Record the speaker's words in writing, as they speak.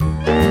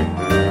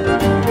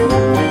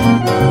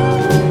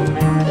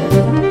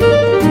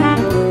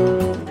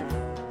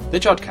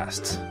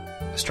Jodcast,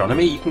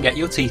 astronomy you can get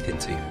your teeth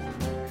into.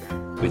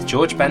 With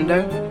George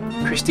Bendo,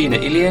 Christina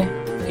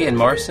Illier, Ian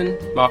Morison,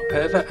 Mark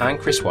Purver and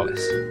Chris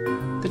Wallace.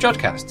 The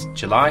Jodcast,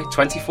 July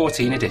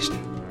 2014 edition.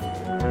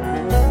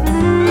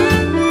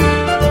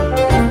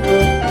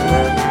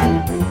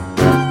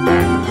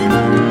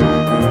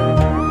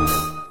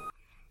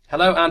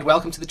 Hello and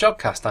welcome to the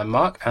Jodcast. I'm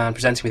Mark, and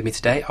presenting with me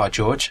today are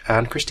George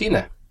and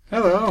Christina.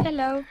 Hello.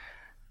 Hello.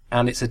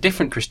 And it's a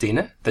different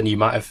Christina than you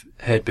might have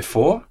heard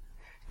before.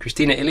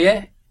 Christina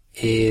Illier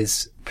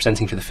is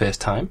presenting for the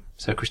first time.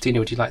 So Christina,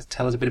 would you like to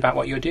tell us a bit about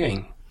what you're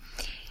doing?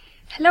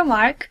 Hello,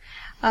 Mark.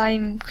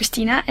 I'm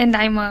Christina, and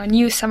I'm a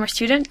new summer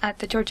student at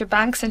the Georgia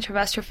Bank Center of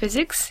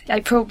Astrophysics. I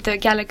probe the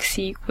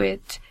galaxy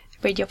with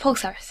radio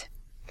pulsars.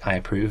 I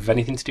approve of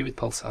anything to do with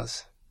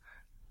pulsars.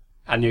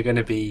 And you're going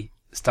to be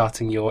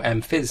starting your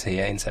MPhys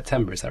here in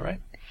September, is that right?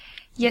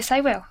 Yes,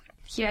 I will,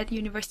 here at the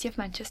University of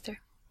Manchester.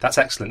 That's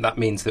excellent. That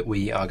means that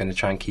we are going to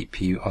try and keep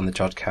you on the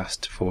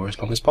Jodcast for as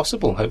long as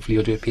possible. Hopefully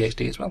you'll do a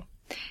PhD as well.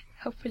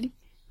 Hopefully.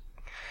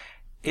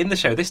 In the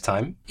show this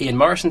time, Ian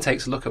Morison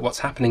takes a look at what's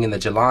happening in the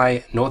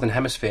July Northern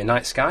Hemisphere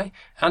night sky,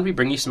 and we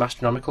bring you some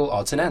astronomical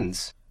odds and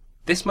ends.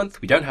 This month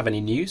we don't have any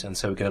news, and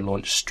so we're going to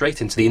launch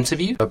straight into the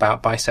interview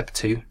about Bicep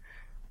 2,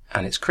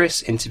 and it's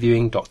Chris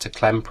interviewing Dr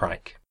Clem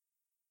Pryke.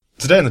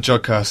 Today on the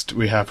Jodcast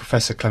we have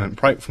Professor Clem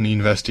Pryke from the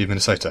University of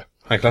Minnesota.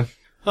 Hi, Clem.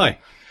 Hi.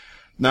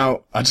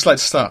 Now, I'd just like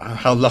to start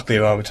how lucky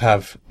we are to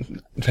have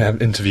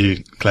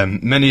interviewed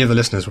Clem. Many of the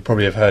listeners will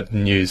probably have heard the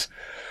news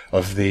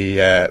of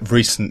the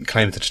recent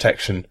claim to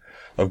detection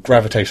of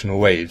gravitational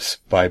waves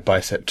by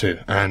Bicep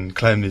 2, and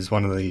Clem is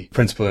one of the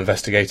principal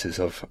investigators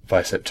of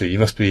Bicep 2. You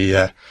must be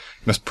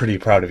pretty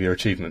proud of your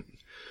achievement.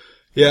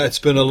 Yeah, it's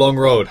been a long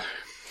road.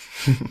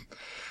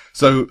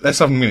 So let's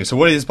start from the beginning. So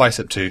what is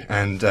Bicep 2,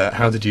 and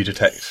how did you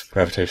detect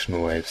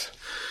gravitational waves?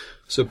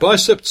 So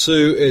Bicep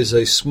 2 is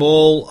a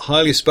small,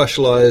 highly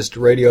specialized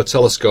radio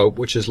telescope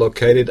which is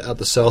located at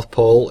the South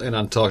Pole in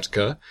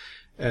Antarctica,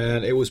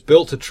 and it was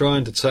built to try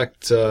and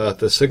detect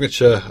the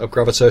signature of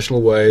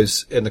gravitational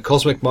waves in the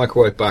cosmic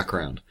microwave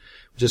background,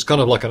 which is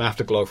kind of like an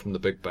afterglow from the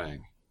Big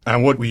Bang.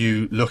 And what were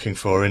you looking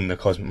for in the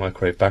cosmic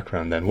microwave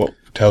background then? What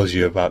tells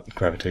you about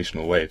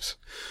gravitational waves?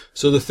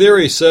 So the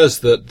theory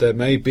says that there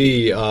may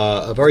be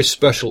a very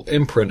special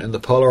imprint in the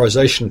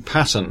polarization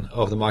pattern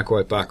of the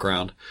microwave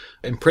background,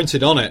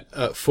 imprinted on it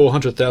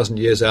 400,000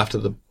 years after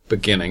the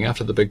beginning,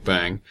 after the Big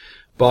Bang,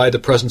 by the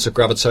presence of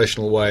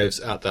gravitational waves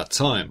at that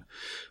time.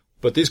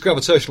 But these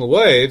gravitational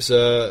waves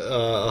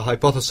are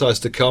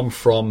hypothesized to come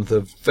from the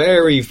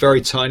very, very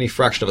tiny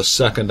fraction of a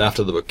second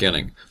after the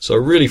beginning. So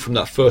really from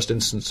that first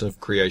instance of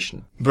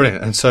creation.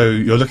 Brilliant. And so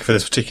you're looking for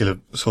this particular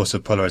source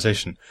of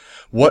polarization.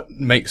 What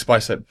makes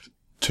Bicep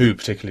 2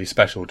 particularly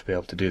special to be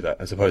able to do that,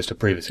 as opposed to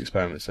previous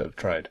experiments that have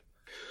tried?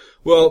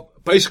 Well,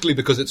 basically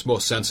because it's more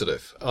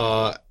sensitive.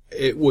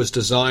 It was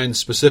designed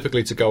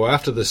specifically to go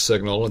after this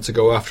signal and to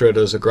go after it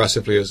as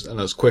aggressively and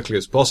as quickly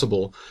as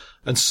possible.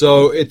 And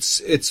so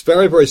it's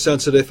very, very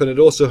sensitive, and it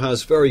also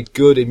has very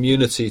good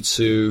immunity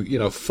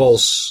to,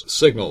 false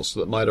signals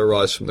that might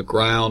arise from the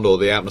ground or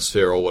the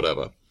atmosphere or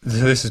whatever. So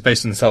this is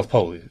based on the South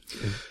Pole?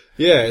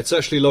 Yeah, it's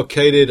actually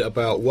located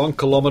about 1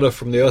 kilometer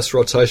from the Earth's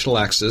rotational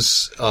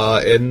axis,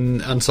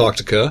 in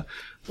Antarctica,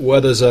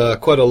 where there's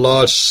quite a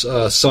large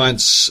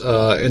science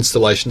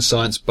installation,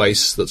 science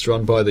base that's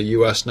run by the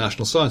U.S.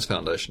 National Science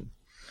Foundation.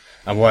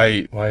 And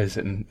why is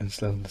it in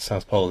the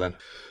South Pole then?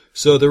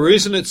 So the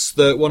reason it's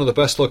one of the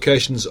best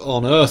locations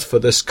on Earth for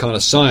this kind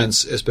of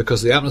science is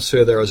because the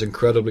atmosphere there is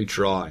incredibly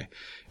dry.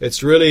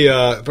 It's really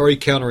very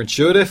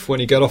counterintuitive.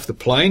 When you get off the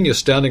plane, you're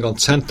standing on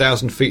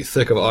 10,000 feet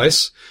thick of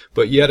ice,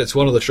 but yet it's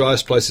one of the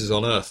driest places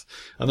on Earth.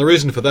 And the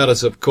reason for that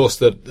is, of course,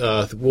 that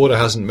the water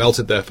hasn't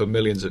melted there for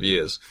millions of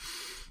years.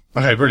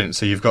 Okay, brilliant.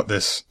 So you've got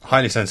this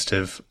highly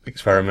sensitive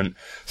experiment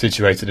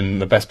situated in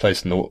the best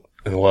place in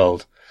the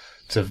world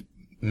to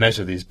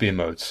measure these beam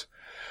modes.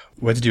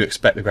 Where did you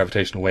expect the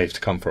gravitational waves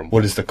to come from?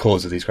 What is the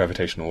cause of these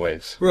gravitational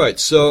waves? Right,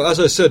 so as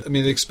I said,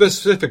 the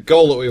specific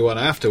goal that we went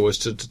after was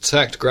to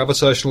detect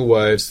gravitational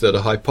waves that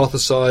are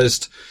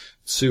hypothesized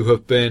to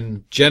have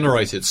been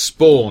generated,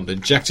 spawned,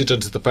 injected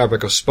into the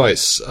fabric of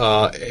space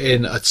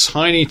in a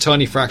tiny,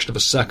 tiny fraction of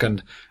a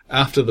second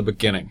after the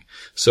beginning.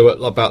 So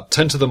at about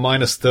 10 to the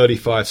minus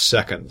 35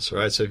 seconds,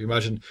 right? So if you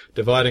imagine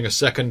dividing a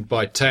second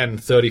by 10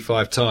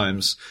 35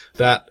 times,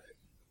 that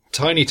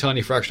tiny,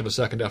 tiny fraction of a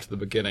second after the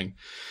beginning.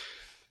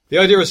 The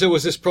idea is there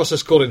was this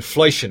process called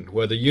inflation,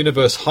 where the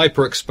universe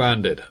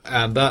hyper-expanded,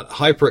 and that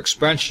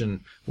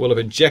hyper-expansion will have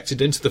injected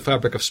into the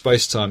fabric of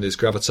space-time these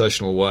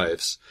gravitational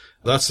waves.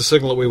 That's the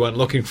signal that we went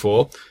looking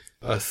for,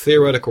 a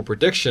theoretical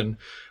prediction,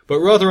 but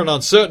rather an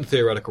uncertain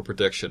theoretical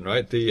prediction,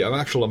 right? The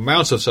actual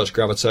amount of such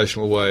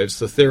gravitational waves,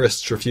 the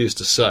theorists refuse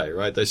to say,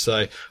 right? They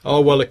say,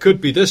 oh, well, it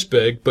could be this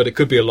big, but it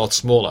could be a lot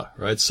smaller,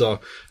 right? So,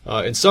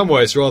 in some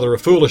ways, rather a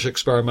foolish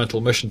experimental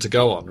mission to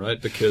go on,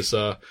 right? Because,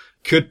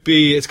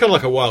 it's kind of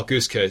like a wild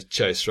goose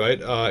chase,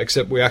 right?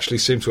 Except we actually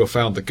seem to have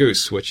found the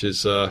goose, which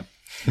is,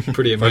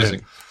 pretty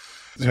amazing.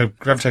 So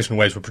gravitational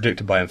waves were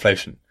predicted by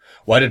inflation.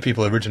 why did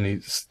people originally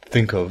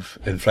think of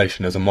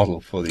inflation as a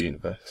model for the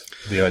universe,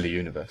 the early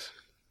universe?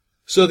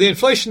 So the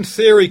inflation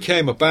theory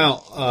came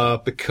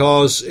about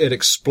because it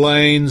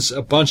explains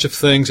a bunch of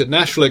things. It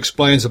naturally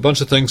explains a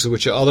bunch of things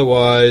which are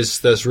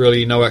otherwise there's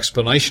really no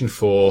explanation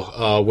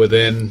for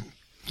within,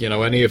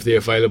 any of the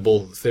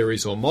available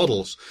theories or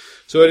models.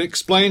 So it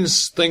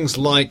explains things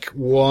like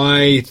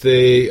why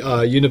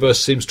the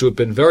universe seems to have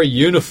been very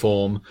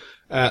uniform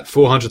at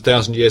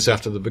 400,000 years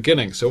after the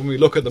beginning. So when we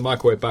look at the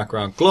microwave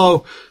background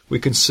glow, we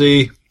can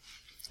see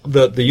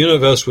that the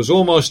universe was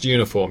almost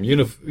uniform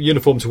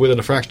to within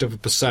a fraction of a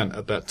percent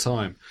at that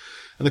time.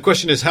 And the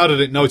question is, how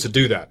did it know to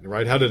do that,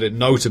 right? How did it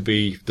know to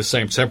be the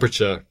same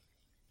temperature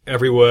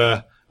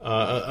everywhere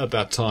at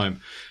that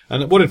time?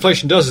 And what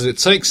inflation does is it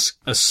takes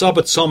a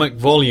subatomic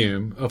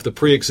volume of the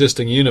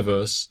pre-existing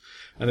universe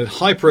and it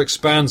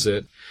hyper-expands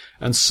it,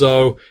 and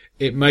so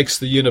it makes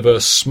the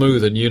universe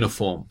smooth and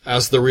uniform,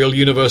 as the real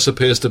universe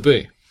appears to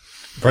be.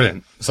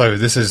 Brilliant. So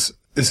this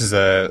is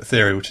a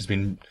theory which has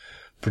been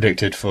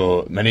predicted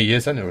for many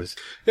years then, or is?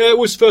 Yeah, it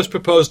was first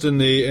proposed in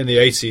the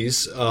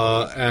 80s,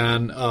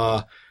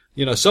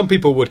 and some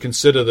people would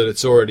consider that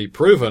it's already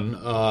proven,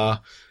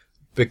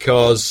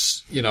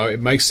 because,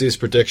 it makes these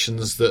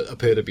predictions that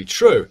appear to be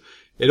true.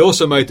 It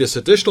also made this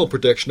additional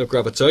prediction of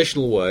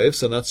gravitational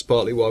waves, and that's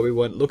partly why we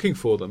went looking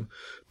for them.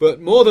 But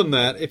more than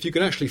that, if you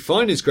can actually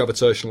find these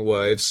gravitational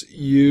waves,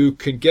 you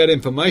can get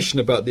information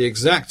about the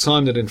exact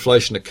time that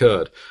inflation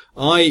occurred,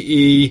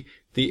 i.e.,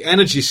 the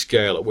energy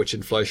scale at which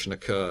inflation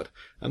occurred.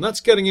 And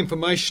that's getting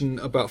information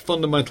about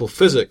fundamental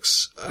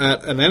physics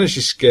at an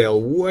energy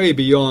scale way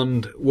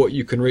beyond what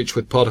you can reach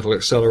with particle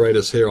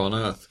accelerators here on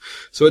Earth.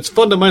 So it's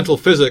fundamental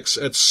physics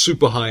at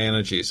super high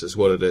energies is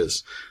what it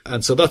is.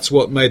 And so that's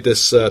what made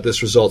this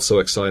result so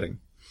exciting.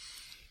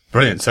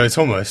 Brilliant. So it's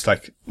almost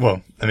like,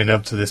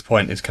 up to this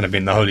point, it's kind of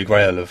been the holy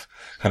grail of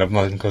kind of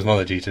modern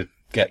cosmology to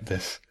get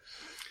this.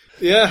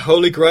 Yeah,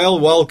 holy grail,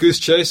 wild goose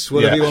chase,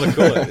 whatever you want to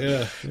call it.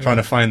 Yeah, trying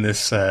to find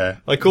this.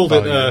 I called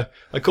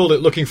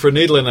it looking for a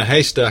needle in a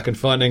haystack and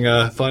finding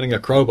a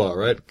crowbar,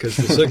 right? Because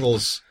the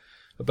signal's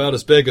about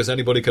as big as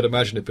anybody could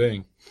imagine it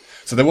being.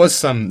 So there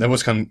was kind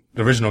of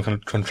original kind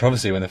of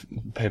controversy when the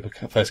paper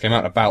first came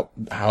out about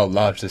how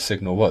large this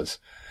signal was,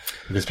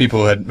 because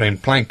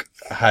Planck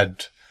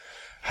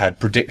had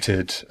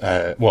predicted,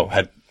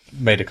 had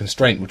made a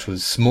constraint which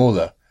was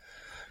smaller.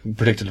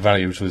 Predicted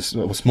value which was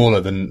smaller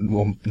than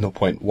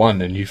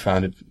 0.1, and you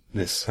found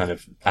this kind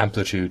of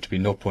amplitude to be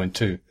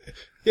 0.2.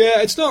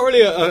 Yeah, it's not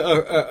really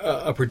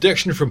a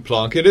prediction from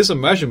Planck. It is a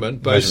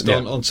measurement based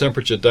on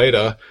temperature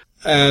data,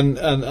 and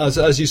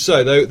as you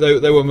say,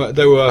 they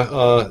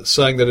were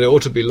saying that it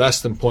ought to be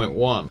less than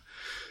 0.1.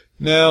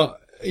 Now,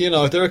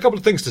 there are a couple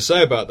of things to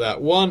say about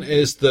that. One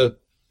is the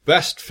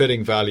best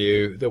fitting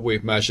value that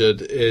we've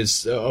measured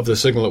of the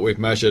signal that we've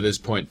measured is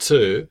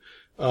 0.2.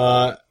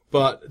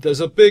 But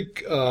there's a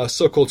big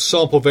so-called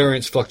sample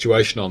variance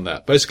fluctuation on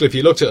that. Basically, if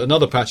you looked at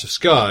another patch of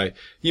sky,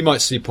 you might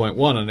see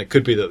 0.1, and it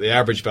could be that the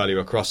average value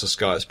across the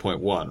sky is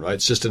 0.1, right?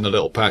 It's just in the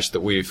little patch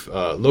that we've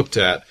looked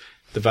at,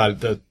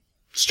 the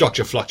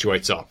structure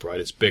fluctuates up, right?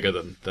 It's bigger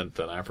than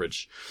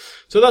average.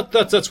 So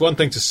that's one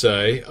thing to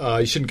say.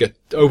 You shouldn't get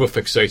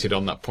over-fixated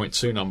on that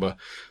 0.2 number.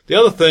 The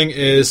other thing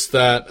is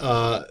that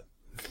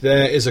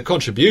there is a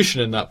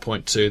contribution in that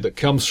 0.2 that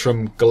comes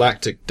from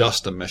galactic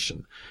dust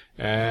emission.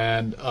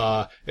 And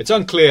it's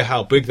unclear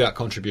how big that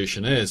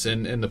contribution is.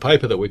 In the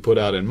paper that we put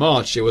out in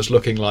March, it was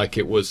looking like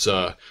it was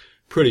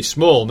pretty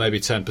small, maybe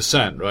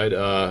 10%,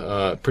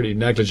 right? Pretty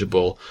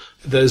negligible.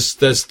 There's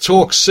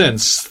talk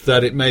since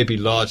that it may be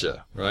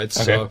larger, right?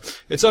 Okay. So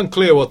it's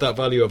unclear what that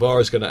value of R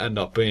is going to end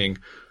up being.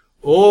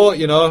 Or,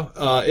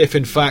 if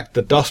in fact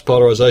the dust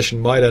polarization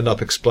might end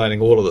up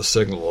explaining all of the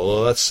signal,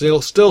 although that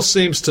still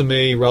seems to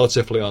me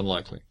relatively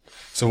unlikely.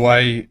 So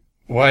why,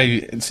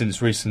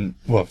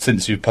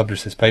 since you've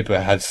published this paper,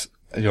 has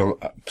your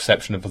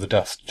perception of the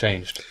dust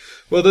changed?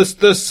 Well,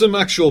 there's some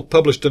actual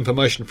published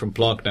information from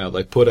Planck now.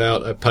 They put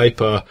out a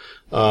paper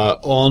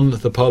on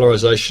the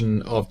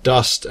polarization of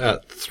dust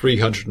at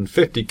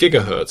 350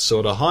 gigahertz, so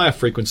at a higher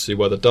frequency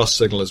where the dust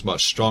signal is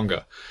much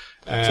stronger.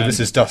 And so this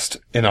is dust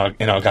in our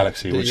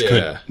galaxy, which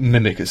could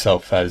mimic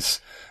itself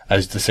as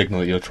the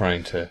signal that you're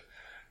trying to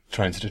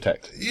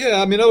detect.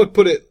 Yeah, I mean, I would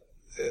put it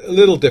a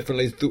little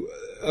differently.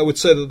 I would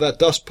say that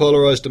dust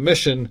polarized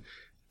emission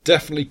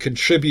definitely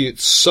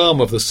contributes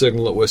some of the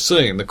signal that we're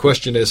seeing. The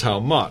question is how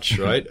much,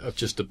 right?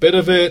 Just a bit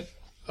of it,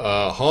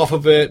 half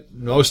of it,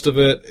 most of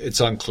it, it's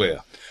unclear.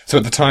 So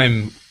at the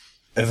time,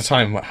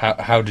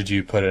 how did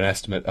you put an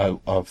estimate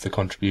of the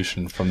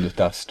contribution from the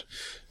dust?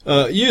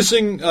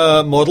 Using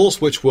models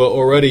which were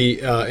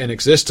already in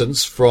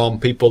existence from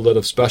people that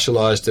have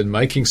specialized in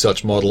making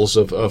such models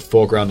of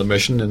foreground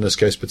emission, in this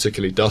case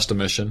particularly dust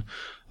emission.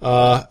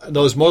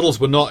 Those models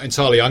were not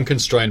entirely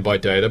unconstrained by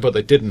data, but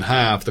they didn't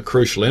have the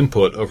crucial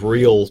input of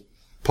real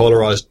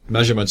polarized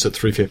measurements at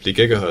 350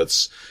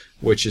 gigahertz,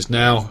 which is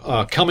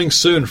now coming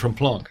soon from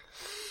Planck.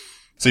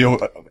 So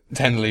you're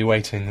tenderly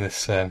waiting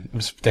this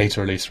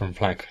data release from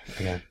Planck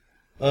again?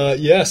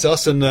 Yes,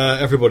 us and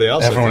everybody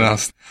else. Everyone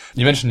else.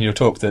 You mentioned in your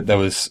talk that there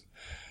was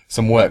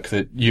some work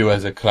that you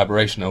as a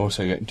collaboration are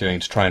also doing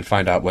to try and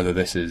find out whether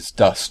this is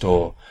dust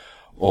or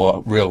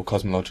real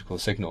cosmological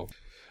signal.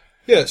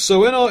 Yeah,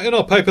 so in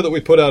our paper that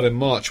we put out in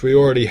March, we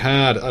already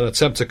had an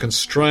attempt to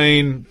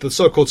constrain the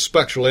so-called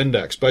spectral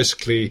index,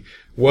 basically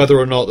whether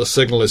or not the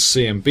signal is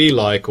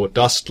CMB-like or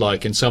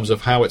dust-like in terms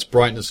of how its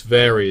brightness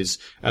varies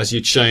as you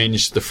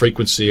change the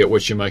frequency at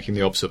which you're making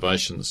the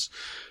observations.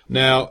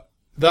 Now,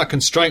 that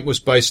constraint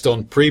was based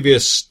on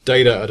previous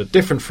data at a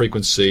different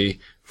frequency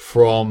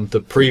from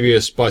the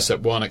previous Bicep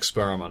 1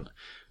 experiment.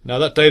 Now,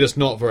 that data is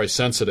not very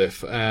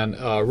sensitive, and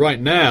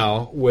right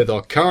now, with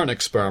our current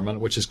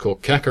experiment, which is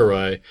called Keck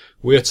Array,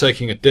 we're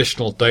taking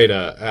additional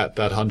data at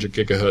that 100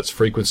 gigahertz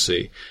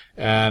frequency,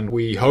 and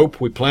we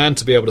plan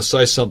to be able to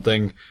say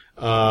something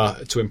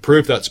to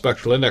improve that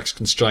spectral index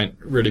constraint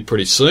really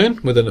pretty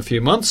soon, within a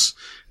few months.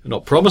 I'm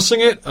not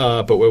promising it,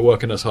 but we're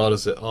working as hard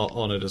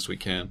on it as we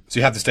can. So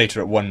you have this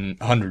data at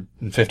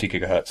 150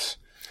 gigahertz,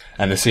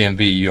 and the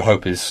CMB you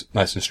hope is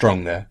nice and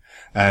strong there,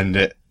 and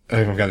I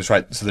think I'm getting this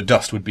right. So the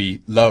dust would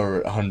be lower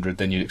at 100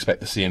 than you'd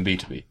expect the CMB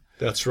to be.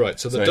 That's right.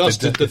 So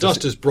the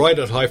dust is bright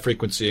at high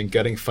frequency and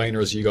getting fainter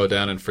as you go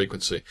down in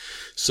frequency.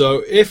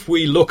 So if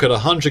we look at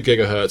 100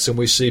 gigahertz and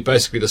we see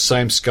basically the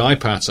same sky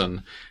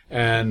pattern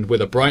and with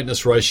a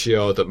brightness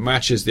ratio that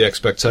matches the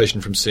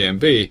expectation from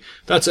CMB,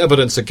 that's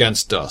evidence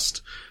against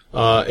dust.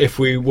 If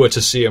we were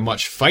to see a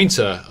much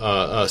fainter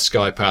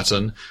sky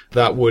pattern,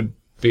 that would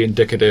be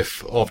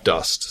indicative of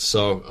dust.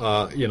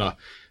 So,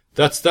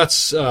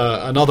 that's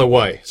another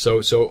way.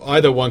 So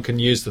either one can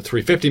use the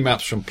 350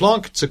 maps from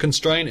Planck to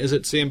constrain, is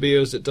it CMB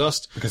or is it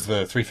dust? Because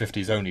the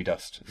 350 is only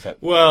dust. Is that...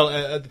 Well,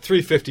 the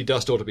 350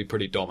 dust ought to be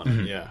pretty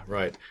dominant, yeah,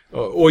 right.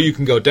 Or you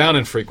can go down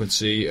in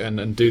frequency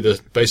and do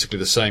basically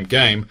the same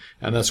game,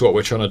 and that's what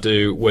we're trying to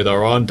do with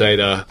our own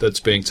data that's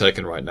being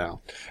taken right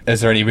now. Is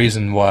there any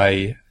reason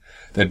why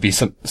there'd be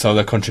some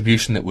other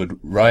contribution that would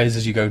rise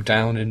as you go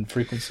down in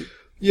frequency?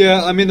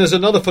 Yeah, I mean, there's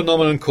another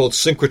phenomenon called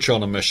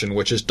synchrotron emission,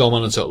 which is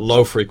dominant at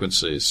low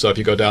frequencies. So if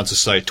you go down to,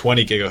 say,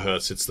 20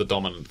 gigahertz, it's the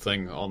dominant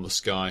thing on the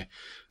sky.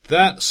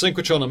 That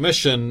synchrotron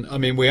emission, I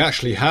mean, we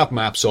actually have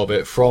maps of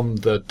it from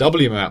the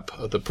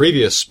WMAP, the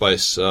previous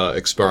space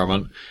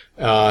experiment.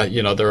 There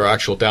are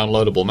actual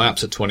downloadable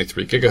maps at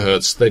 23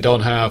 gigahertz. They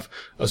don't have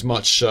as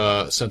much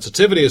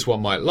sensitivity as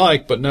one might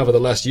like, but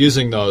nevertheless,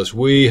 using those,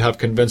 we have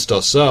convinced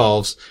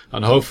ourselves,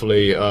 and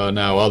hopefully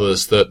now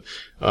others, that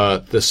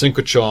the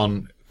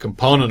synchrotron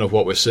component of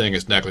what we're seeing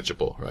is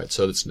negligible, right?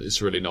 So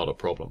it's really not a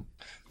problem.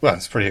 Well,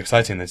 it's pretty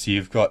exciting that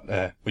you've got,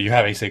 you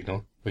have a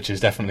signal, which is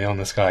definitely on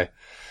the sky.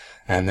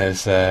 And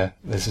there's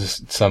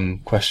just some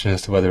question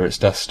as to whether it's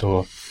dust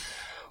or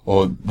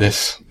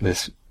this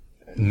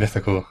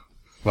mythical,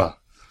 well,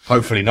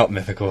 hopefully not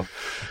mythical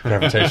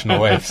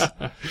gravitational waves.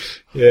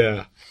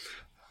 Yeah.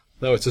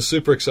 No, it's a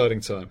super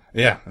exciting time.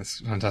 Yeah, that's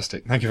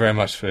fantastic. Thank you very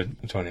much for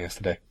joining us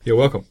today. You're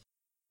welcome.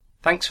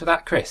 Thanks for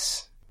that,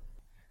 Chris.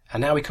 And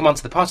now we come on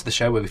to the part of the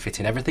show where we fit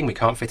in everything we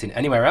can't fit in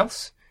anywhere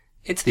else.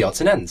 It's the odds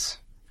and ends.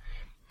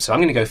 So I'm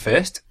going to go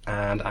first,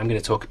 and I'm going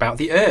to talk about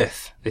the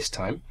Earth this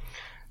time,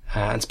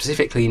 and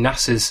specifically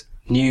NASA's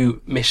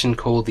new mission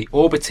called the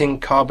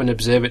Orbiting Carbon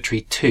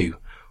Observatory 2,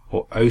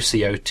 or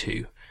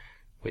OCO2,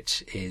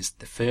 which is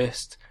the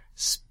first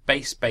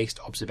space-based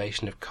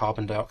observation of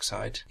carbon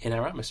dioxide in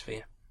our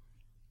atmosphere.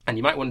 And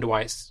you might wonder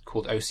why it's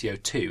called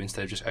OCO2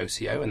 instead of just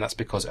OCO, and that's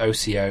because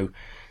OCO,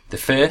 the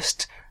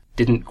first,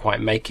 didn't quite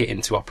make it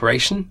into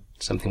operation.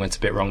 Something went a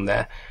bit wrong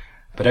there.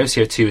 But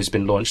OCO2 has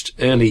been launched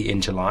early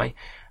in July,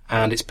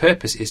 and its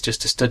purpose is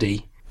just to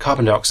study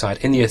carbon dioxide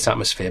in the Earth's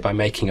atmosphere by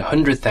making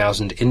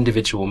 100,000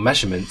 individual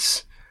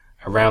measurements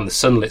around the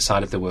sunlit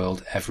side of the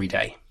world every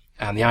day.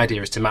 And the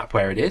idea is to map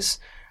where it is,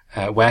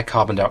 where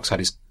carbon dioxide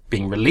is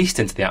being released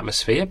into the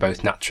atmosphere,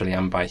 both naturally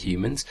and by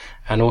humans,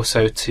 and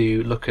also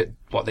to look at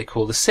what they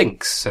call the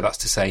sinks. So that's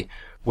to say,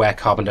 where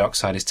carbon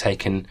dioxide is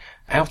taken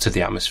out of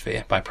the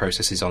atmosphere by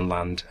processes on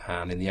land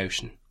and in the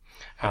ocean.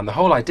 And the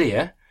whole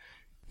idea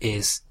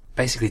is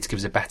basically to give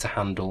us a better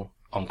handle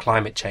on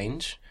climate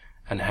change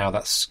and how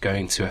that's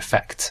going to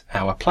affect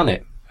our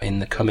planet in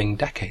the coming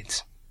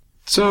decades.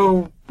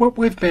 So, what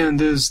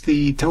waveband is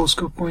the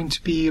telescope going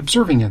to be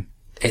observing in?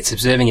 It's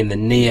observing in the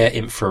near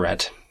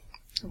infrared.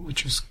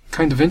 Which is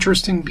kind of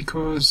interesting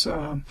because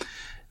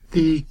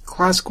the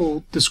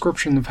classical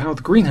description of how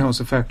the greenhouse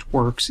effect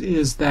works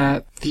is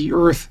that the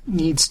Earth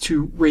needs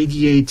to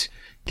radiate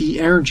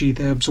the energy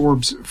that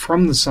absorbs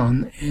from the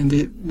sun, and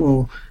it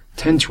will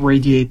tend to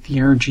radiate the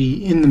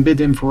energy in the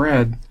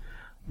mid-infrared.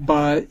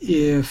 But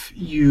if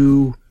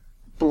you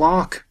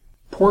block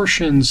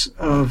portions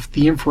of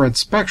the infrared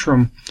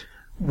spectrum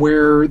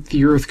where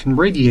the Earth can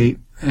radiate,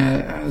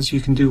 as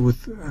you can do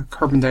with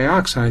carbon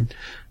dioxide,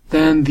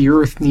 then the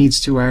Earth needs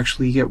to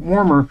actually get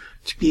warmer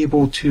to be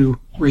able to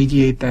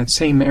radiate that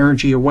same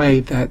energy away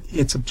that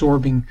it's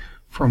absorbing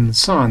from the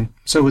sun.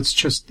 So it's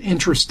just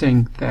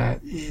interesting that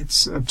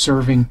it's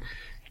observing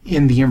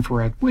in the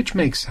infrared, which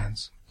makes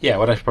sense. Yeah,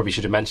 what I probably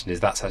should have mentioned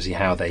is that's actually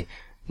how they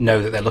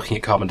know that they're looking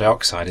at carbon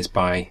dioxide is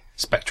by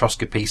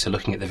spectroscopy, so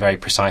looking at the very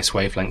precise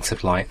wavelengths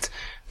of light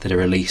that are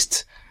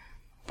released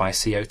by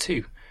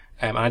CO2.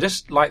 And I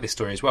just like this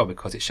story as well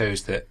because it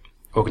shows that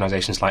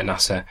organisations like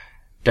NASA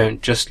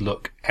don't just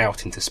look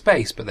out into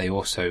space, but they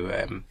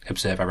also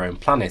observe our own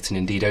planet. And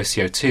indeed,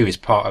 OCO2 is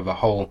part of a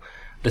whole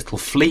little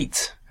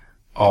fleet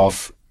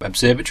of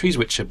observatories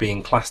which are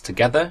being classed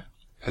together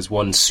as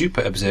one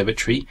super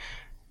observatory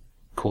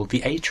called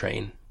the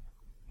A-Train,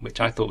 which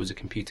I thought was a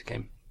computer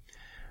game.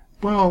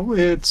 Well,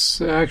 it's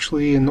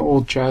actually an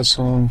old jazz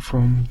song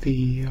from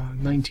the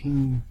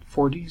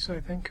 1940s,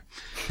 I think.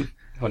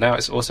 Well, now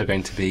it's also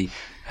going to be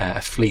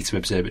a fleet of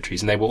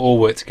observatories, and they will all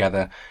work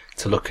together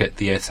to look at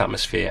the Earth's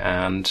atmosphere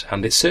and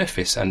its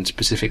surface, and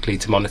specifically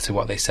to monitor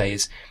what they say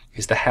is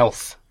the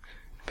health,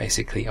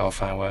 basically,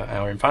 of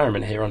our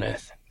environment here on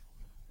Earth.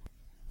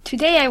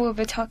 Today I will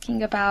be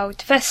talking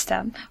about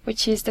Vesta,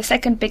 which is the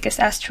second biggest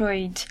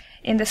asteroid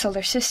in the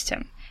solar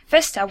system.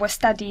 Vesta was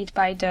studied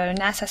by the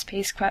NASA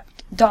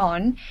spacecraft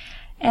Dawn,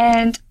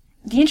 and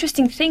the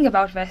interesting thing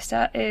about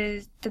Vesta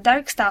is the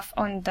dark stuff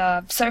on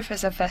the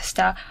surface of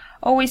Vesta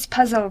always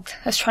puzzled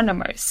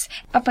astronomers.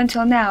 Up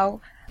until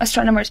now,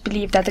 astronomers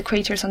believed that the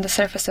craters on the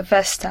surface of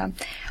Vesta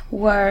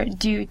were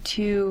due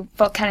to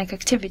volcanic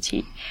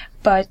activity,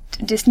 but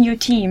this new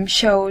team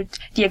showed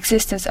the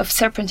existence of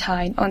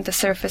serpentine on the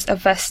surface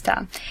of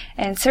Vesta.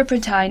 And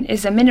serpentine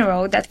is a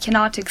mineral that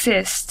cannot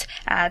exist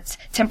at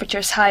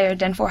temperatures higher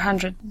than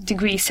 400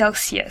 degrees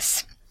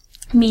Celsius,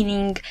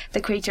 meaning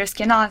the craters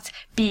cannot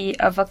be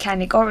of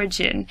volcanic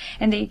origin,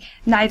 and they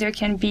neither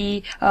can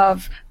be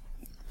of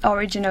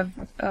origin of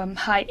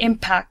high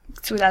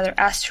impacts with other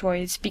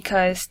asteroids,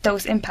 because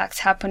those impacts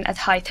happen at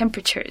high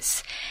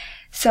temperatures.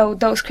 So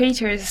those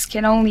craters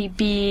can only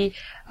be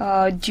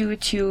due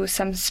to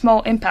some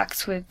small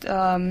impacts with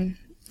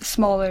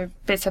smaller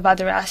bits of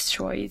other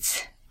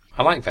asteroids.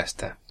 I like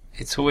Vesta.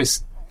 It's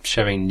always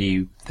showing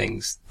new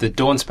things. The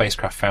Dawn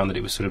spacecraft found that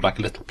it was sort of like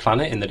a little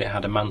planet in that it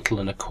had a mantle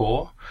and a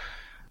core.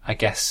 I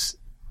guess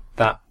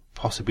that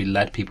possibly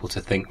led people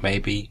to think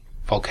maybe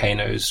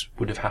volcanoes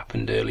would have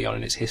happened early on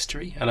in its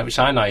history, and which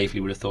I naively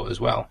would have thought as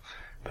well.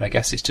 But I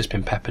guess it's just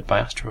been peppered by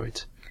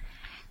asteroids.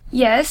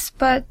 Yes,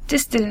 but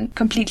this didn't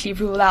completely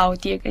rule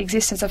out the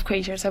existence of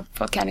craters of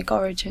volcanic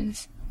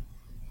origins.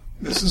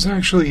 This is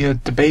actually a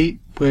debate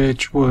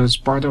which was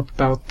brought up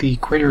about the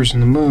craters in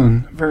the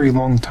moon a very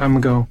long time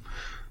ago,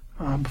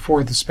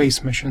 before the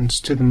space missions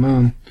to the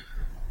moon.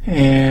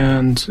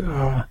 And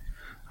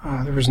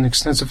there was an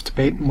extensive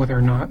debate on whether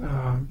or not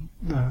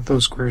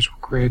those craters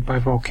were created by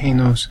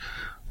volcanoes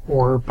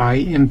or by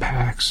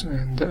impacts,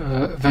 and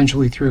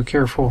eventually through a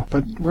careful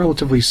but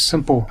relatively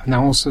simple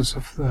analysis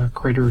of the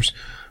craters,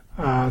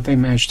 they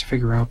managed to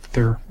figure out that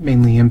they're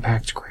mainly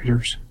impact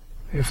craters,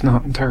 if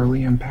not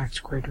entirely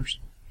impact craters.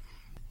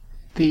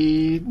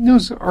 The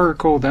news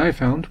article that I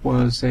found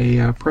was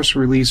a press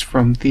release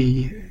from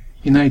the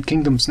United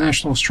Kingdom's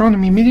National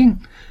Astronomy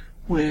Meeting,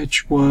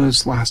 which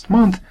was last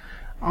month,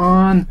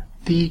 on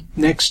the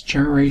Next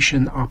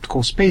Generation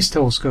Optical Space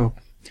Telescope.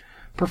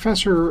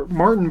 Professor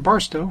Martin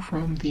Barstow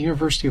from the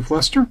University of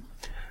Leicester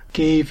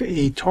gave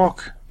a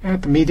talk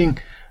at the meeting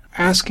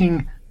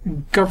asking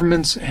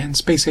governments and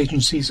space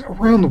agencies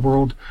around the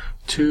world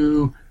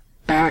to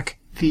back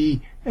the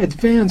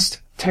Advanced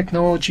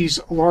Technologies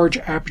Large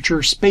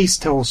Aperture Space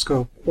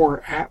Telescope,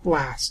 or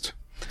AT-LAST.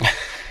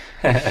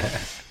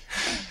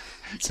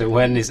 So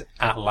when is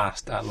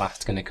AT-LAST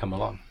going to come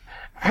along?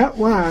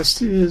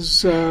 AT-LAST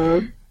is,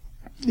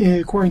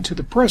 according to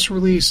the press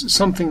release,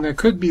 something that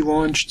could be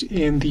launched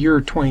in the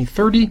year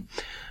 2030.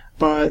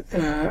 But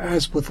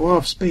as with a lot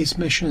of space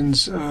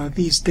missions,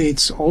 these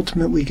dates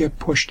ultimately get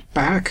pushed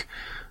back,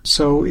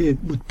 so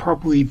it would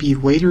probably be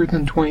later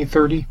than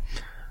 2030.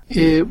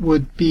 It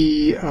would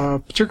be a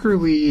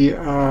particularly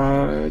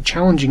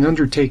challenging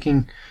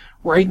undertaking.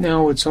 Right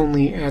now it's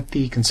only at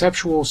the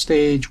conceptual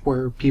stage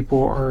where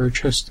people are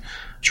just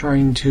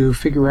trying to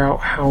figure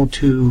out how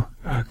to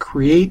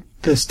create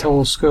this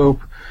telescope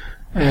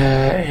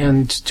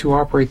and to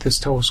operate this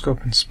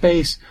telescope in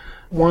space.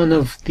 One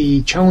of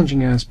the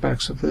challenging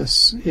aspects of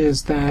this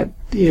is that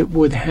it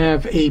would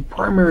have a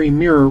primary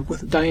mirror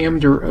with a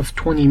diameter of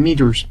 20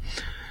 meters.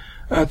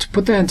 To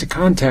put that into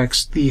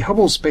context, the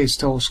Hubble Space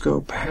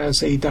Telescope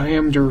has a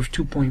diameter of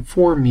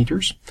 2.4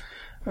 meters.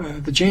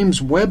 The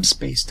James Webb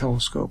Space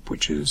Telescope,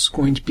 which is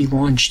going to be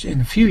launched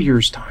in a few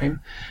years' time,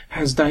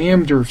 has a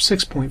diameter of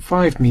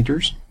 6.5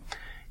 meters.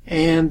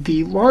 And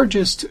the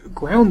largest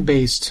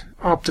ground-based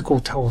optical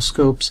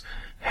telescopes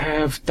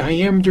have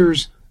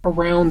diameters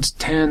around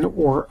 10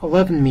 or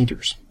 11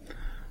 meters.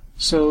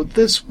 So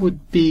this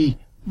would be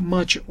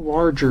much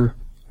larger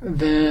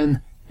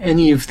than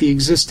any of the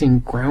existing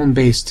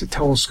ground-based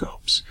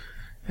telescopes.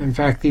 In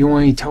fact, the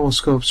only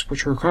telescopes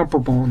which are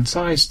comparable in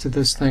size to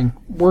this thing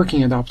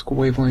working at optical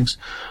wavelengths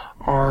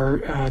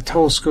are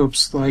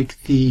telescopes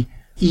like the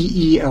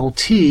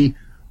EELT,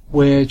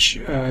 which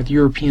the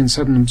European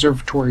Southern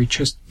Observatory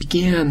just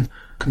began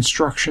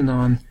construction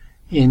on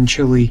in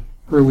Chile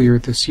earlier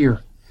this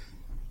year.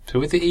 So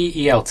with the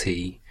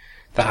EELT,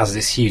 that has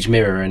this huge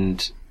mirror,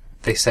 and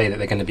they say that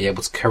they're going to be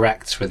able to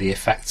correct for the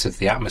effects of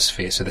the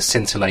atmosphere, so the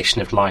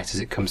scintillation of light as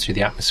it comes through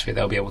the atmosphere,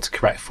 they'll be able to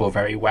correct for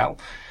very well.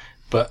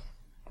 But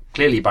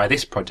clearly by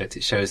this project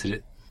it shows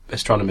that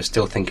astronomers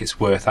still think it's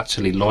worth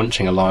actually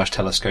launching a large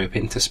telescope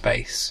into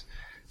space.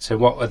 So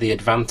what are the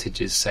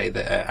advantages, say,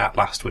 that At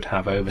Last would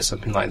have over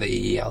something like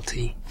the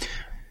EELT?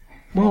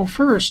 Well,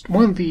 first,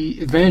 one of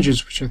the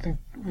advantages, which I think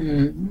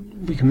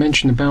we can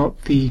mention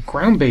about the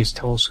ground-based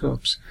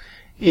telescopes,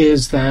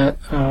 is that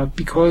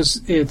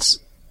because it's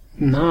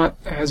not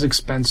as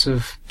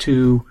expensive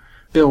to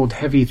build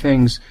heavy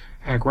things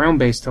at a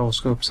ground-based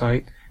telescope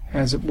site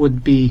as it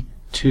would be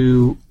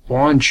to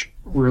launch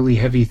really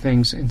heavy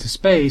things into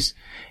space,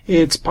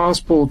 it's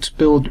possible to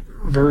build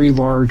very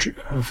large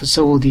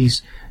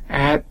facilities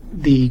at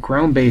the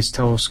ground-based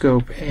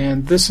telescope,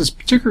 and this is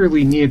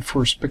particularly needed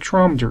for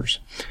spectrometers.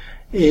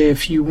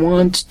 If you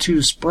want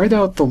to spread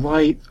out the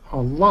light a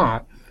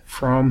lot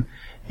from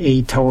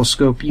a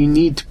telescope, you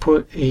need to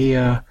put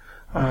a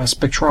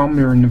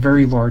spectrometer in a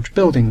very large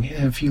building.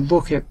 If you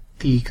look at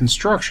the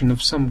construction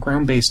of some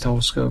ground-based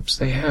telescopes,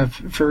 they have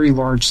very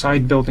large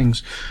side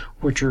buildings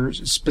which are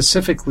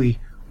specifically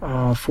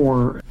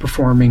for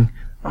performing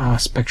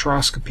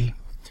spectroscopy.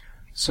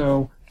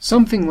 So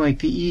something like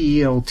the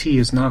EELT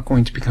is not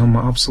going to become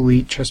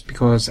obsolete just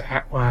because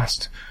At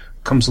Last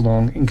comes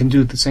along and can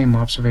do the same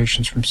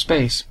observations from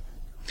space.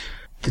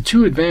 The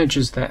two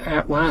advantages that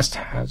At Last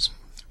has: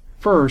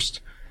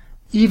 first,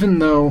 even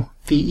though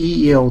the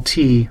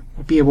EELT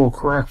will be able to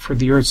correct for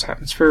the Earth's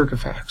atmospheric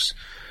effects,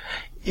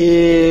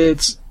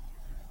 it's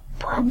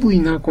probably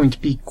not going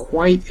to be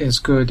quite as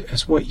good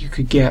as what you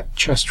could get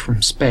just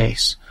from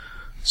space.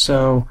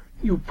 So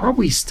you'll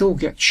probably still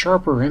get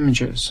sharper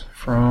images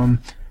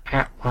from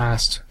At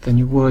Last than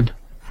you would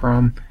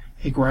from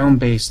a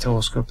ground-based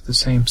telescope of the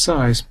same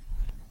size.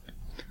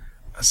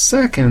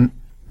 Second,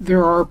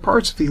 there are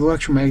parts of the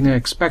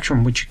electromagnetic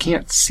spectrum which you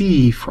can't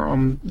see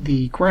from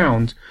the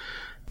ground.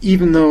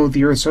 Even though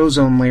the Earth's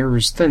ozone layer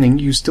is thinning,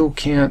 you still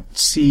can't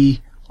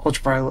see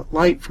ultraviolet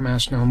light from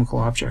astronomical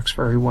objects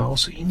very well,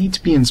 so you need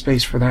to be in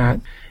space for that.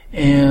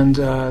 And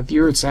the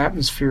Earth's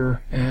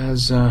atmosphere,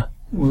 as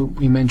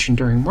we mentioned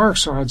during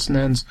Mark's odds and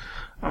ends,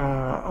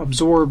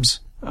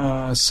 absorbs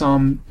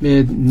some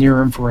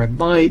mid-near-infrared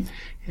light.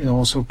 It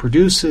also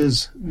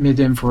produces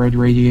mid-infrared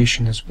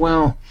radiation as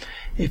well.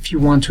 If you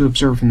want to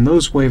observe in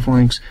those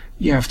wavelengths,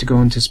 you have to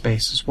go into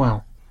space as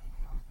well.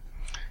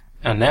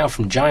 And now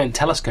from giant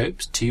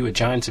telescopes to a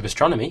giant of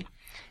astronomy,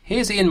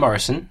 here's Ian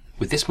Morison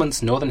with this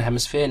month's Northern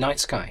Hemisphere night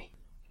sky.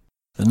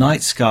 The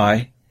night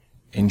sky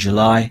in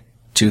July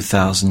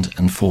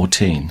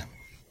 2014.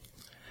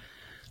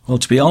 Well,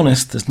 to be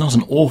honest, there's not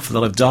an awful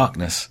lot of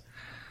darkness.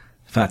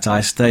 In fact,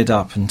 I stayed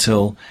up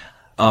until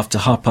after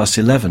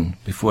 11:30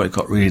 before it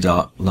got really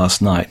dark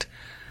last night,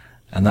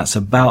 and that's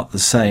about the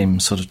same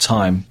sort of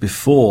time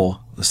before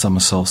the summer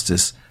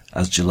solstice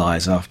as July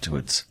is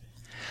afterwards.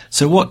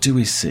 So what do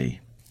we see?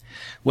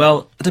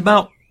 Well, at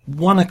about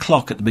 1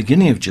 o'clock at the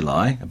beginning of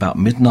July, about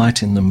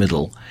midnight in the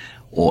middle,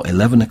 or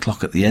 11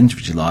 o'clock at the end of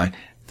July,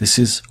 this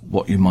is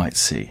what you might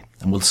see.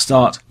 And we'll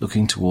start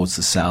looking towards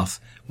the south,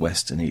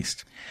 west and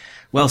east.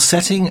 Well,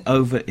 setting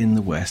over in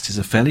the west is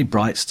a fairly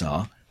bright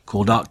star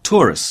called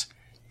Arcturus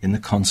in the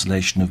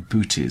constellation of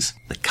Bootes,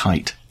 the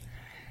kite.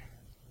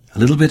 A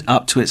little bit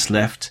up to its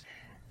left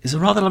is a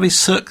rather lovely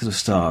circle of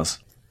stars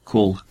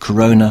called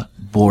Corona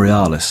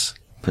Borealis,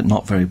 but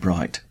not very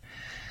bright.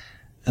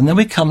 And then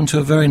we come to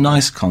a very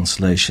nice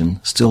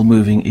constellation, still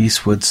moving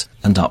eastwards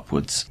and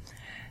upwards.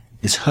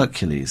 It's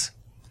Hercules.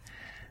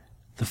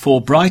 The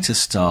four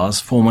brightest stars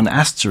form an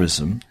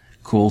asterism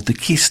called the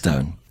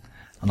Keystone,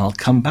 and I'll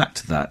come back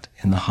to that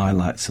in the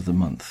highlights of the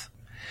month.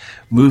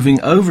 Moving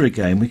over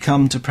again, we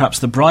come to perhaps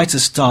the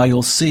brightest star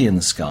you'll see in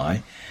the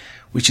sky,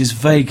 which is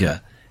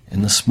Vega,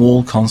 in the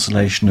small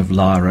constellation of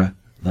Lyra,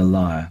 the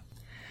Lyre.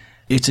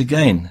 It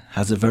again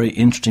has a very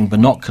interesting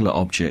binocular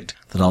object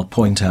that I'll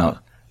point out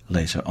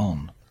later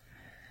on.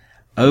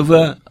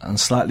 Over and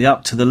slightly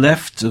up to the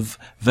left of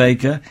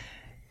Vega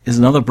is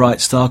another bright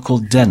star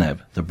called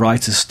Deneb, the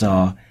brightest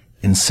star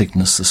in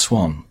Cygnus the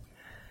Swan.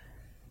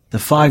 The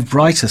 5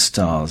 brightest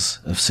stars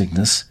of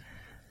Cygnus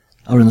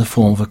are in the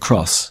form of a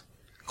cross,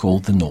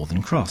 called the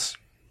Northern Cross.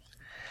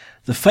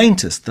 The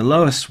faintest, the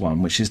lowest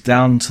one, which is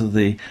down to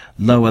the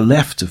lower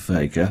left of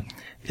Vega,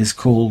 is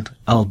called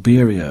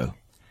Alberio,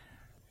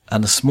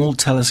 and a small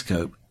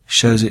telescope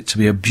shows it to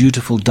be a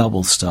beautiful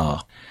double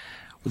star,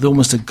 with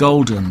almost a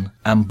golden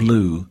and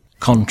blue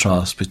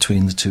contrast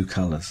between the two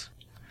colours.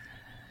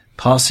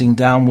 Passing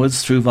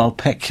downwards through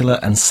Vulpecula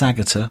and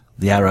Sagittar,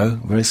 the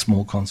Arrow, very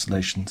small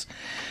constellations,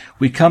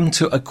 we come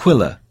to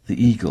Aquila,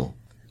 the Eagle,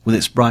 with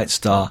its bright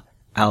star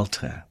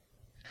Altair.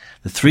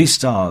 The 3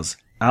 stars,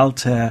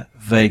 Altair,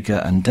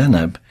 Vega and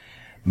Deneb,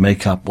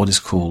 make up what is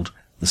called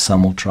the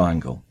Summal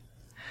Triangle.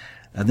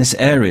 And this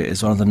area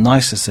is one of the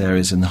nicest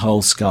areas in the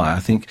whole sky, I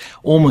think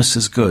almost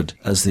as good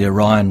as the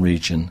Orion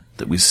region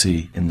that we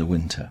see in the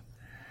winter.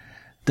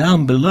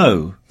 Down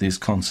below these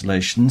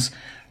constellations,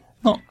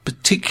 not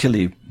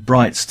particularly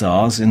bright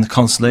stars in the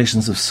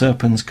constellations of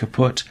Serpens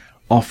Caput,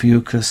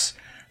 Ophiuchus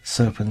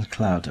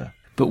Serpens-Claudia.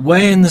 But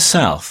way in the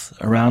south,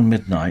 around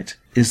midnight,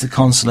 is the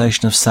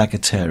constellation of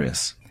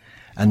Sagittarius.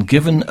 And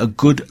given a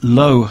good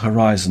low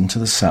horizon to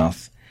the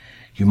south,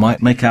 you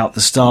might make out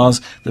the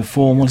stars that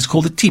form what is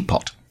called the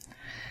teapot.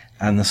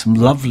 And there's some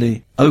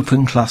lovely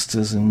open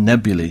clusters and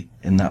nebulae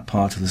in that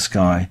part of the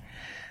sky,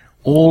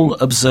 all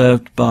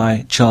observed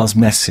by Charles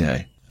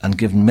Messier and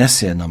given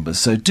Messier numbers.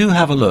 So do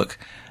have a look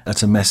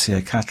at a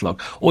Messier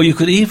catalogue. Or you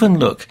could even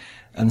look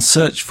and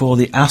search for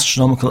the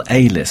astronomical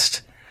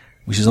A-list,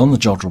 which is on the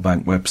Jodrell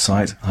Bank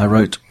website. I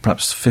wrote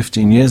perhaps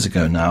 15 years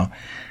ago now,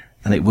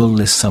 and it will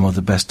list some of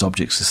the best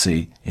objects to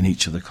see in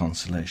each of the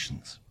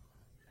constellations.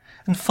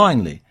 And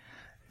finally,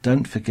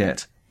 don't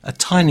forget a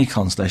tiny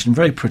constellation,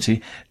 very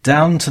pretty,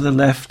 down to the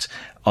left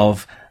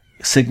of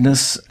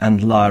Cygnus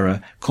and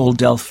Lyra, called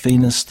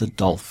Delphinus the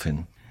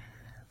Dolphin.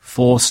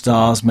 4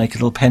 stars make a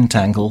little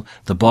pentangle,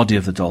 the body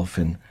of the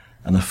dolphin,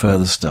 and a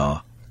further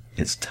star,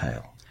 its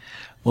tail.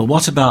 Well,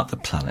 what about the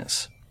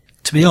planets?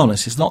 To be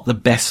honest, it's not the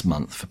best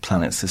month for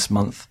planets this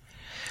month.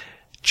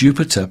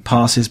 Jupiter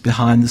passes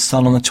behind the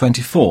Sun on the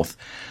 24th,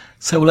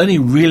 so will only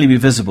really be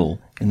visible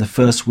in the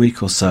first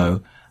week or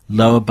so,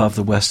 low above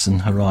the western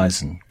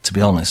horizon. To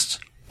be honest,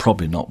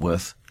 probably not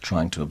worth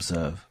trying to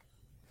observe.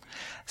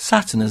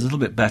 Saturn is a little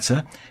bit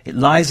better. It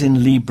lies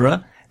in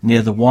Libra,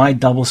 near the wide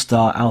double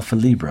star Alpha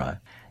Librae.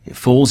 It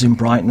falls in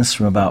brightness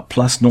from about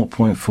plus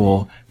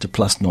 0.4 to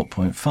plus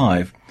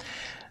 0.5.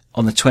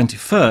 On the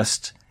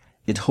 21st,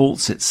 it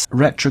halts its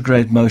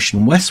retrograde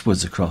motion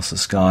westwards across the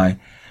sky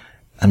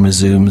and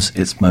resumes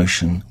its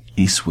motion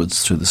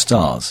eastwards through the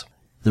stars.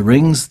 The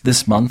rings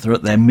this month are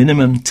at their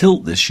minimum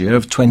tilt this year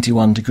of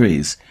 21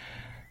 degrees,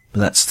 but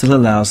that still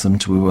allows them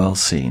to be well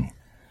seen.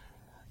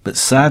 But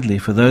sadly,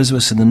 for those of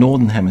us in the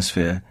northern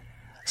hemisphere,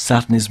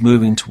 Saturn is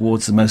moving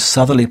towards the most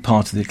southerly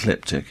part of the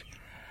ecliptic,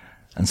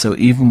 and so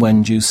even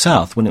when due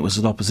south, when it was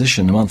at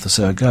opposition a month or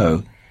so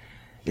ago,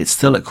 it's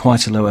still at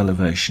quite a low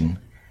elevation,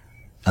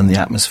 and the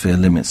atmosphere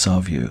limits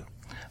our view.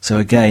 So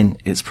again,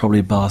 it's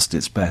probably past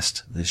its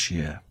best this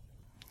year.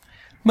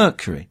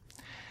 Mercury.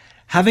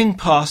 Having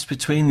passed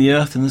between the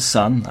Earth and the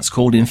Sun, that's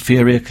called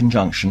inferior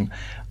conjunction,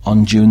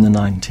 on June the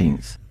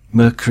 19th,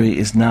 Mercury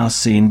is now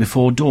seen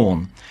before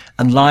dawn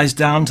and lies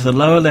down to the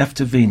lower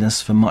left of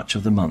Venus for much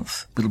of the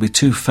month. It'll be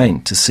too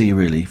faint to see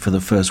really for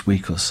the first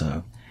week or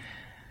so.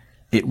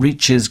 It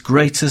reaches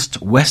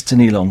greatest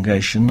western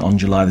elongation on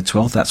July the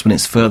 12th. That's when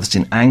it's furthest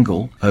in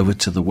angle over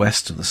to the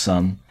west of the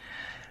Sun,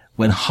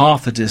 when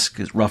half the disk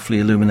is roughly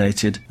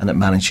illuminated and at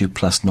magnitude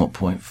plus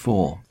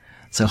 0.4.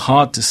 So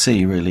hard to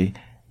see really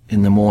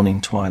in the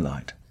morning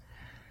twilight.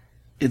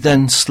 It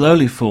then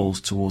slowly falls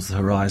towards the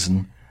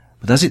horizon,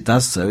 but as it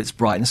does so, its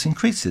brightness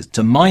increases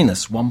to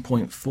minus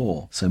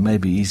 1.4, so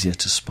maybe easier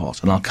to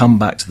spot, and I'll come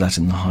back to that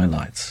in the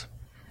highlights.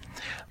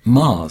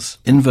 Mars,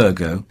 in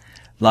Virgo,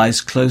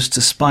 lies close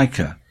to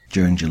Spica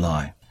during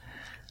July,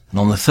 and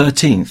on the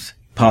 13th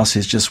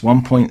passes just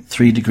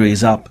 1.3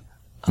 degrees up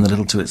and a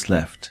little to its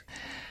left.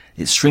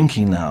 It's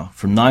shrinking now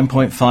from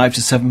 9.5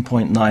 to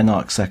 7.9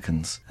 arc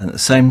seconds, and at the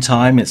same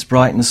time its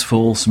brightness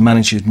falls from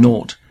magnitude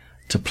 0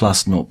 to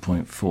plus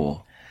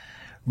 0.4.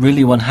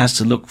 Really one has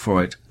to look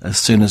for it as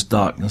soon as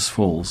darkness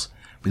falls,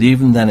 but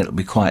even then it'll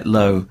be quite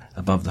low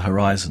above the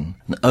horizon,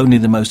 and only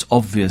the most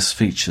obvious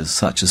features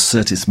such as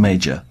Syrtis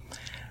Major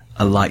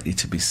are likely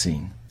to be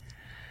seen.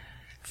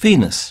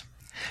 Venus.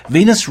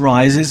 Venus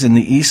rises in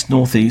the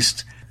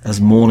east-northeast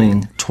as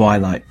morning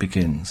twilight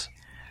begins,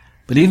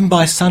 but even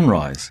by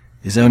sunrise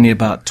is only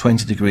about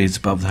 20 degrees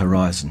above the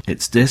horizon.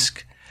 Its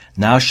disk,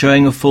 now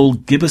showing a full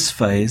gibbous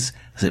phase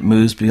as it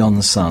moves beyond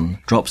the Sun,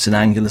 drops in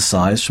angular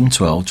size from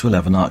 12 to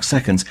 11 arc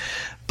seconds.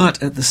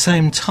 But at the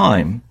same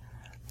time,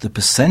 the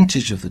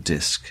percentage of the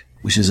disk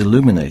which is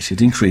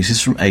illuminated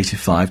increases from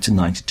 85 to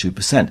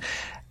 92%.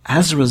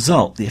 As a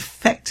result, the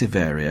effective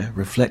area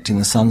reflecting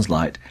the Sun's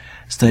light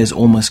stays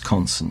almost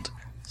constant.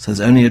 So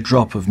there's only a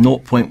drop of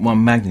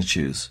 0.1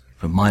 magnitudes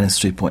from minus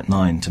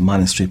 3.9 to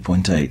minus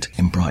 3.8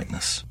 in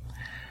brightness.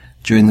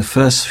 During the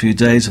first few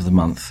days of the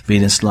month,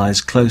 Venus lies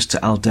close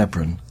to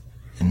Aldebaran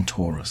in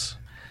Taurus.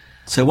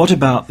 So what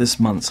about this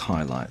month's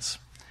highlights?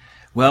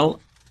 Well,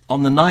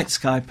 on the night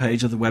sky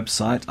page of the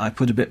website, I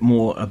put a bit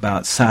more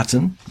about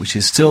Saturn, which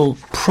is still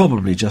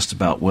probably just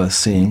about worth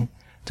seeing.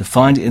 To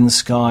find it in the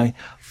sky,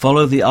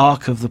 follow the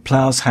arc of the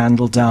plough's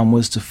handle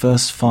downwards to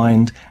first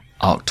find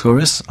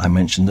Arcturus, I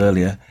mentioned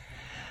earlier.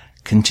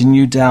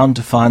 Continue down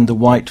to find the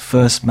white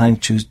first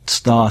magnitude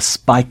star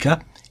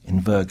Spica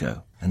in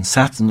Virgo. And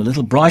Saturn, a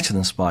little brighter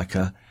than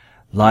Spica,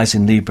 lies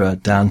in Libra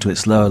down to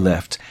its lower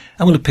left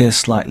and will appear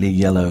slightly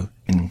yellow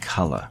in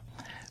colour.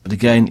 But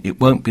again, it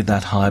won't be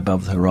that high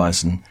above the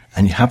horizon,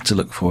 and you have to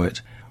look for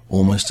it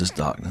almost as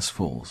darkness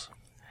falls.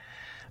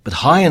 But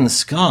high in the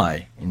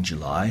sky in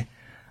July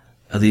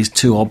are these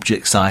two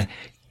objects I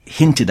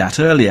hinted at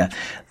earlier.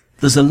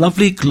 There's a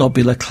lovely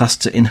globular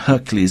cluster in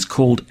Hercules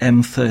called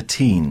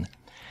M13.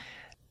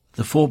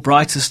 The 4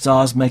 brighter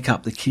stars make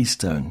up the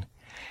keystone.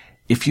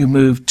 If you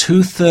move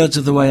 2/3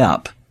 of the way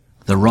up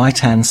the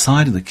right-hand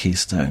side of the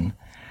keystone,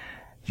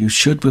 you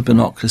should with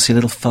binoculars see a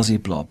little fuzzy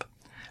blob,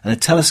 and a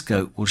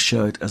telescope will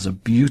show it as a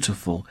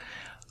beautiful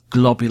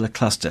globular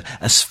cluster,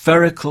 a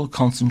spherical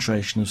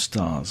concentration of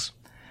stars.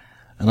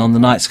 And on the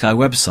Night Sky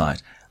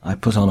website, I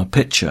put on a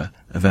picture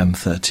of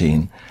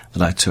M13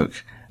 that I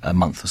took a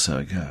month or so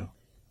ago.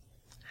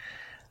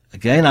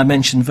 Again, I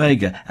mentioned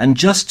Vega, and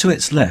just to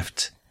its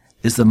left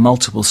is the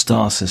multiple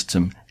star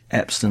system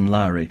Epsilon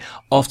Lyrae,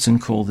 often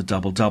called the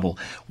double-double.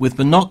 With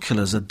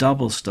binoculars, a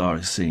double star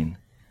is seen.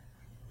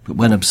 But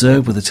when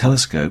observed with a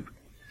telescope,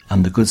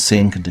 under good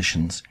seeing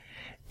conditions,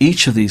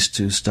 each of these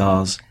two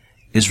stars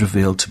is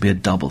revealed to be a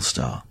double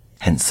star,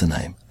 hence the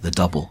name, the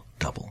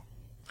double-double.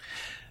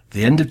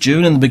 The end of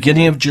June and the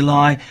beginning of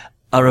July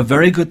are a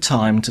very good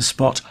time to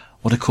spot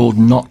what are called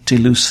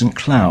noctilucent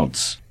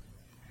clouds.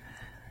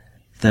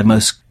 They're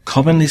most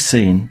commonly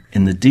seen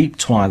in the deep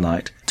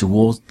twilight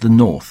towards the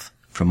north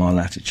from our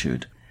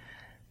latitude.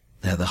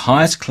 They're the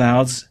highest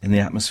clouds in the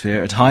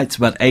atmosphere at heights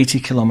about 80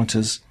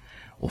 kilometres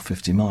or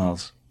 50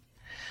 miles.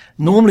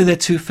 Normally they're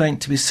too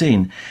faint to be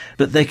seen,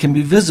 but they can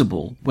be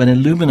visible when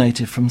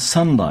illuminated from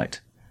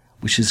sunlight,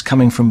 which is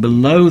coming from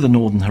below the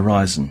northern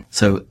horizon,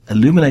 so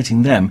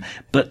illuminating them,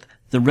 but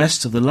the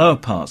rest of the lower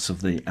parts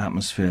of the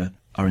atmosphere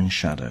are in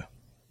shadow.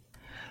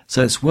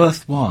 So it's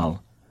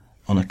worthwhile,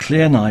 on a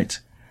clear night,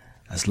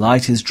 as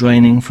light is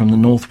draining from the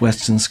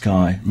northwestern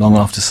sky long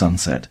after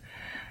sunset,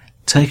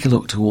 take a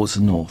look towards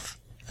the north,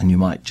 and you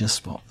might just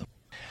spot them.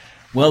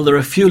 Well, there are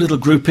a few little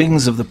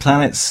groupings of the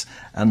planets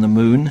and the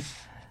moon.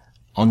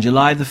 On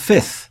July the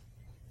 5th,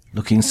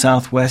 looking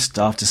southwest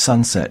after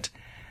sunset,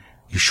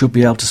 you should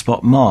be able to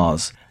spot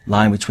Mars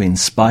lying between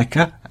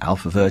Spica,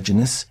 Alpha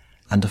Virginis,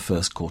 and a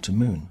first quarter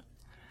moon.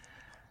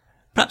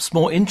 Perhaps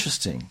more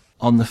interesting,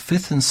 on the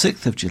 5th and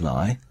 6th of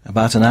July,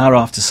 about an hour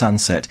after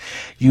sunset,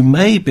 you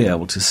may be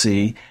able to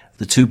see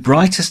the two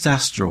brightest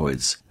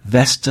asteroids,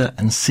 Vesta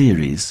and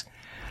Ceres,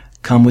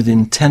 come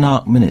within 10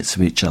 arc minutes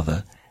of each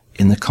other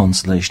in the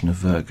constellation of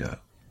Virgo.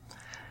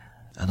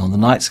 And on the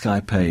Night Sky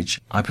page,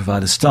 I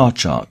provide a star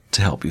chart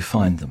to help you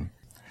find them.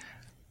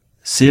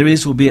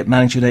 Ceres will be at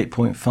magnitude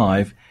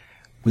 8.5,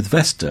 with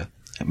Vesta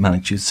at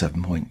magnitude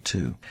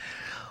 7.2.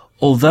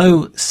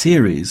 Although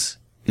Ceres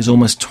is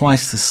almost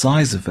twice the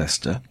size of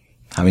Vesta,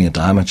 having a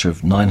diameter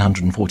of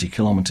 940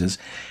 kilometres,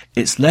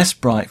 it's less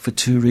bright for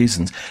two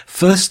reasons.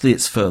 Firstly,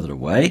 it's further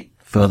away,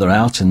 further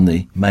out in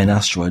the main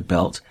asteroid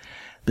belt,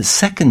 but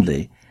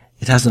secondly,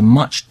 it has a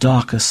much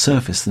darker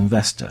surface than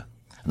Vesta,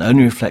 and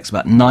only reflects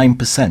about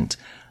 9%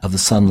 of the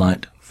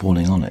sunlight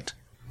falling on it,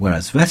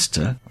 whereas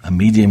Vesta, a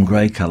medium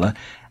grey colour,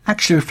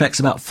 actually reflects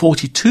about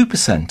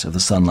 42% of the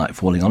sunlight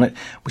falling on it,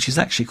 which is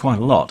actually quite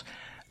a lot,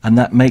 and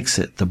that makes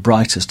it the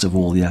brightest of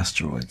all the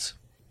asteroids.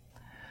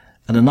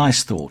 And a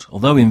nice thought,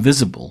 although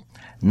invisible,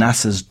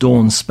 NASA's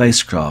Dawn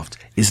spacecraft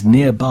is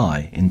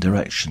nearby in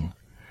direction,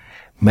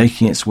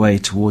 making its way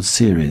towards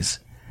Ceres,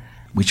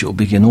 which it will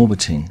begin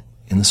orbiting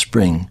in the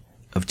spring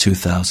of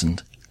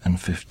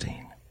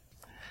 2015.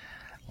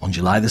 On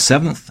July the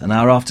 7th, an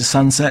hour after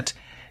sunset,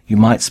 you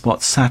might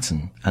spot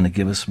Saturn and a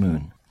gibbous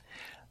moon.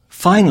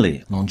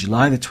 Finally, on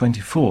July the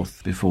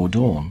 24th, before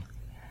dawn,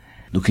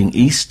 looking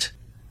east,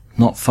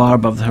 not far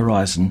above the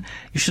horizon,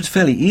 you should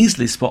fairly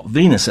easily spot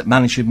Venus at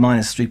magnitude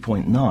minus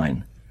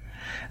 3.9,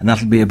 and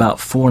that'll be about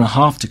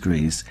 4.5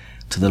 degrees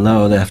to the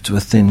lower left of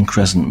a thin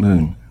crescent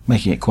moon,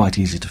 making it quite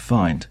easy to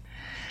find.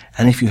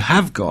 And if you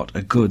have got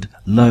a good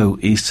low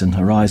eastern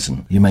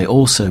horizon, you may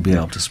also be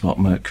able to spot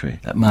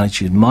Mercury at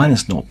magnitude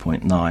minus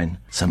 0.9,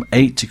 some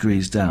 8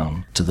 degrees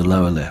down to the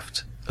lower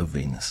left of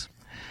Venus.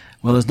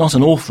 Well, there's not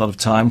an awful lot of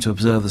time to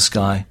observe the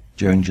sky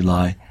during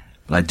July,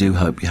 but I do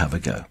hope you have a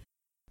go.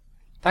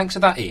 Thanks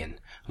for that, Ian.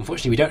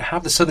 Unfortunately, we don't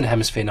have the Southern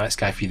Hemisphere night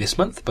sky for you this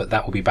month, but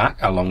that will be back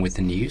along with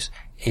the news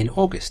in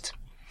August.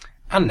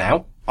 And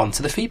now, on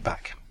to the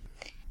feedback.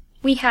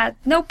 We had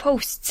no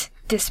posts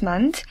this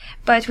month,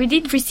 but we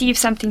did receive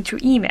something through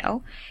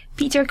email.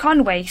 Peter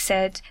Conway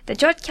said, "The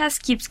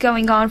Jodcast keeps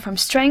going on from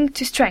strength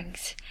to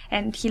strength,"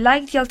 and he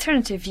liked the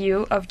alternative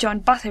view of John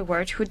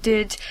Butterworth, who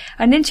did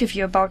an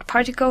interview about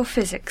particle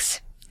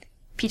physics.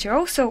 Peter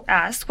also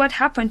asked what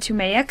happened to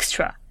May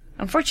Extra.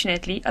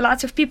 Unfortunately, a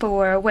lot of people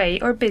were away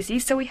or busy,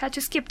 so we had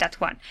to skip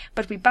that one,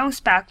 but we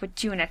bounced back with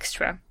June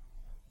Extra.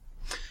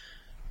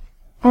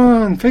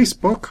 On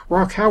Facebook,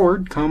 Rock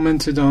Howard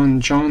commented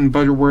on John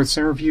Butterworth's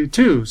interview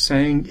too,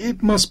 saying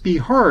it must be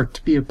hard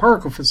to be a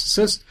particle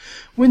physicist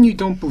when you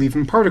don't believe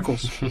in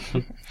particles.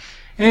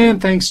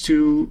 And thanks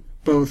to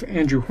both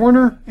Andrew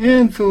Horner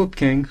and Philip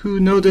King,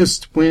 who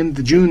noticed when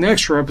the June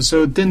Extra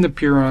episode didn't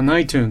appear on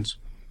iTunes.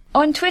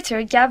 On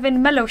Twitter,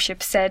 Gavin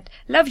Mellowship said,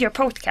 "Love your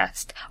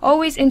podcast.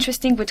 Always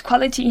interesting with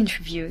quality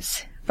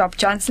interviews." Rob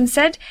Johnson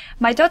said,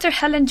 "My daughter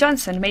Helen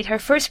Johnson made her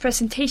first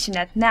presentation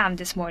at NAM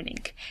this morning.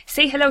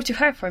 Say hello to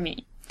her for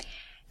me."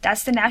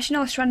 That's the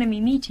National Astronomy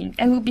Meeting,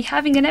 and we'll be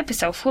having an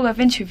episode full of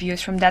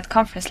interviews from that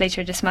conference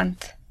later this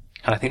month.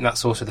 And I think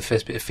that's also the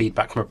first bit of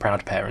feedback from a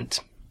proud parent.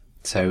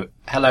 So,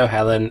 hello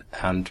Helen,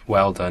 and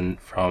well done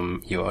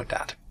from your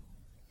dad.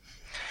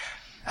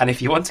 And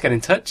if you want to get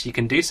in touch, you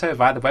can do so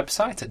via the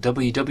website at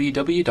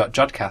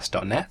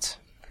www.jodcast.net,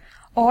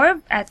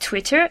 or at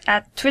Twitter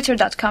at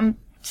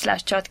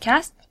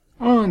twitter.com/jodcast.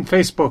 On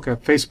Facebook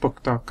at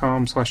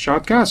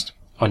facebook.com/jodcast.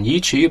 On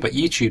YouTube at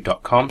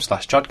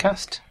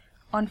youtube.com/jodcast.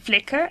 On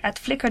Flickr at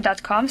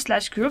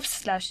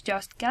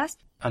flickr.com/groups/jodcast.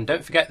 And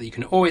don't forget that you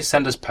can always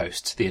send us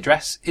posts. The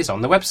address is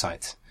on the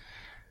website.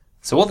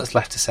 So all that's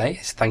left to say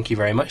is thank you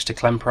very much to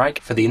Clem Pryke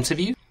for the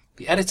interview.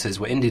 The editors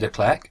were Indy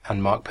Leclerc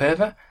and Mark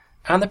Perver,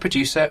 and the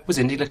producer was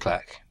Indy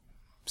Leclerc.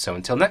 So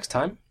until next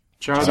time,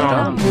 Jod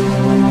on.